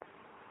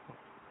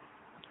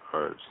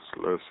Alright, just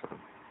listen.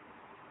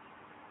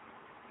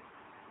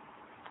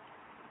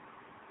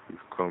 You've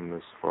come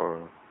this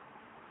far.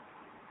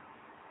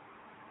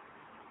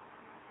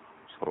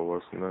 So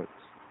what's next?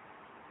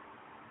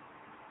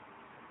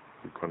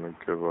 You gonna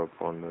give up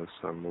on this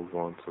and move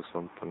on to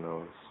something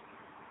else?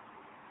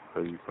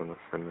 Are you gonna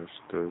finish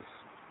this?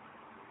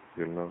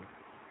 You know?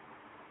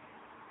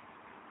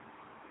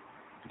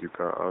 You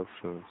got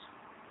options.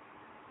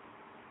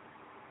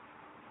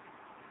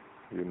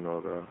 You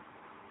know that.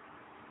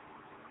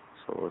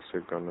 So what's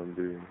it gonna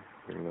be?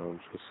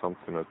 Just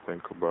something to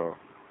think about.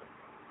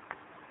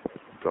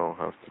 You don't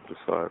have to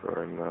decide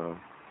right now.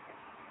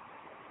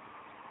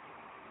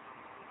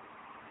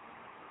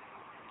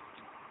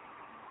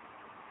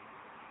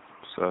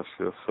 Just ask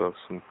yourself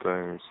some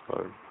things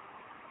like,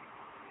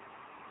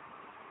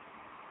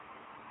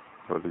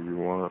 what do you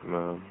want,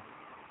 man?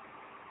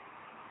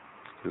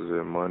 Is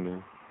it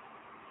money?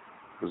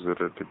 Is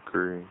it a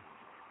degree?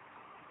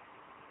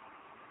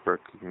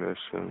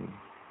 Recognition?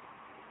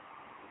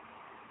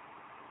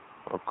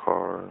 A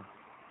car?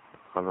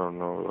 I don't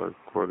know,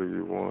 like, what do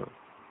you want?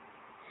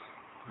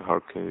 How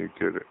can you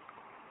get it?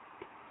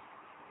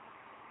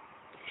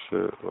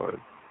 Shit, like,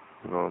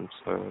 you know what I'm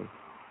saying?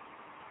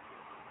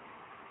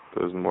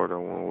 There's more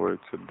than one way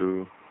to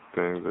do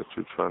things that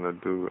you're trying to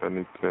do.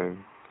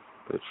 Anything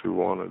that you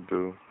want to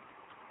do,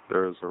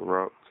 there's a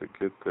route to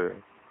get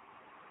there.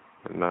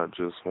 And not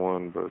just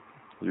one, but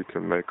you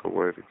can make a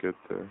way to get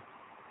there.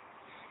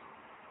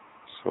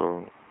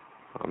 So,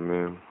 I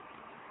mean,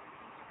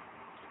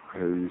 I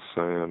hear you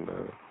saying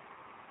that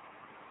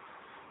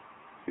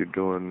you're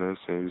doing this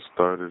and you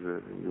started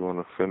it and you want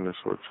to finish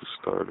what you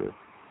started.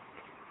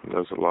 And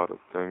there's a lot of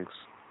things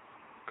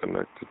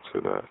connected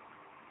to that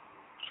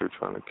you're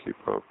trying to keep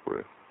up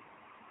with.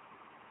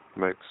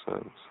 Makes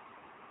sense,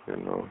 you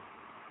know.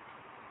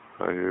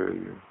 I hear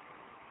you.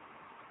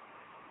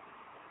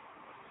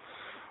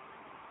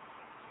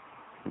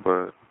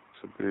 But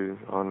to be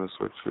honest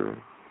with you,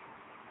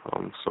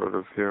 I'm sort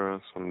of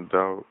hearing some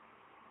doubt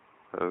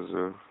as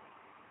if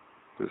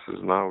this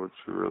is not what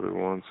you really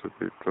want to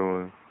be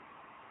doing.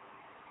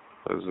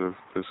 As if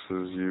this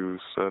is you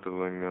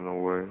settling in a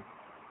way.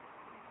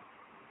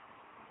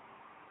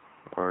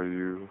 Are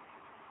you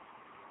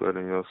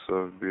letting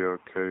yourself be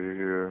okay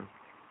here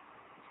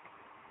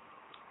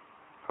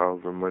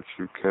however much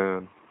you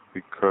can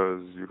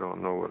because you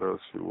don't know what else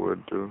you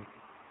would do?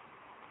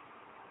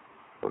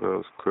 What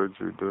else could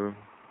you do?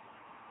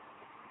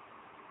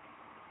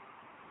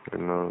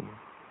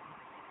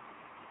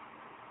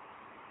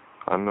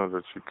 I know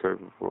that you're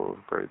capable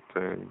of great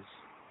things,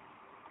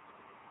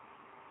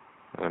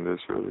 and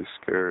it's really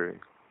scary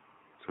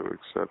to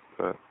accept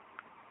that.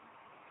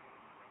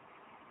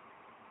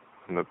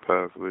 And the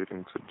path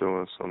leading to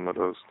doing some of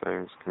those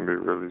things can be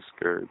really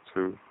scary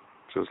too,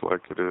 just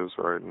like it is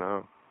right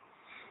now.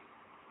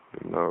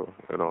 It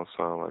don't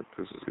sound like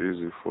this is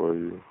easy for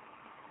you.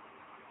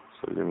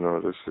 So,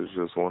 this is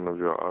just one of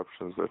your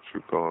options that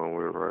you're going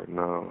with right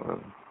now.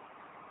 And,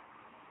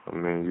 I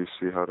mean, you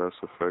see how that's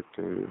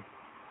affecting you.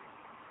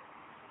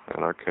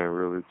 And I can't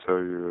really tell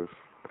you if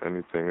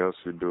anything else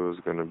you do is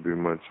going to be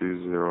much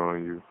easier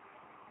on you.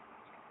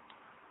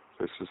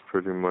 This is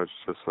pretty much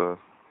just a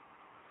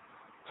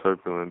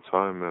turbulent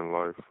time in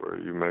life where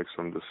you make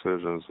some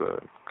decisions that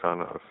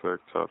kind of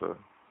affect how the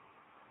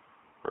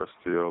rest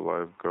of your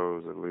life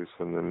goes, at least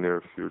in the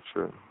near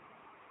future.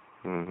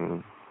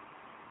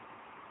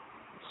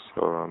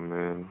 So, I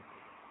mean,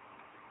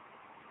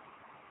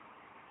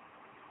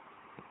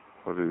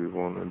 what do you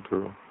want to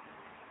do?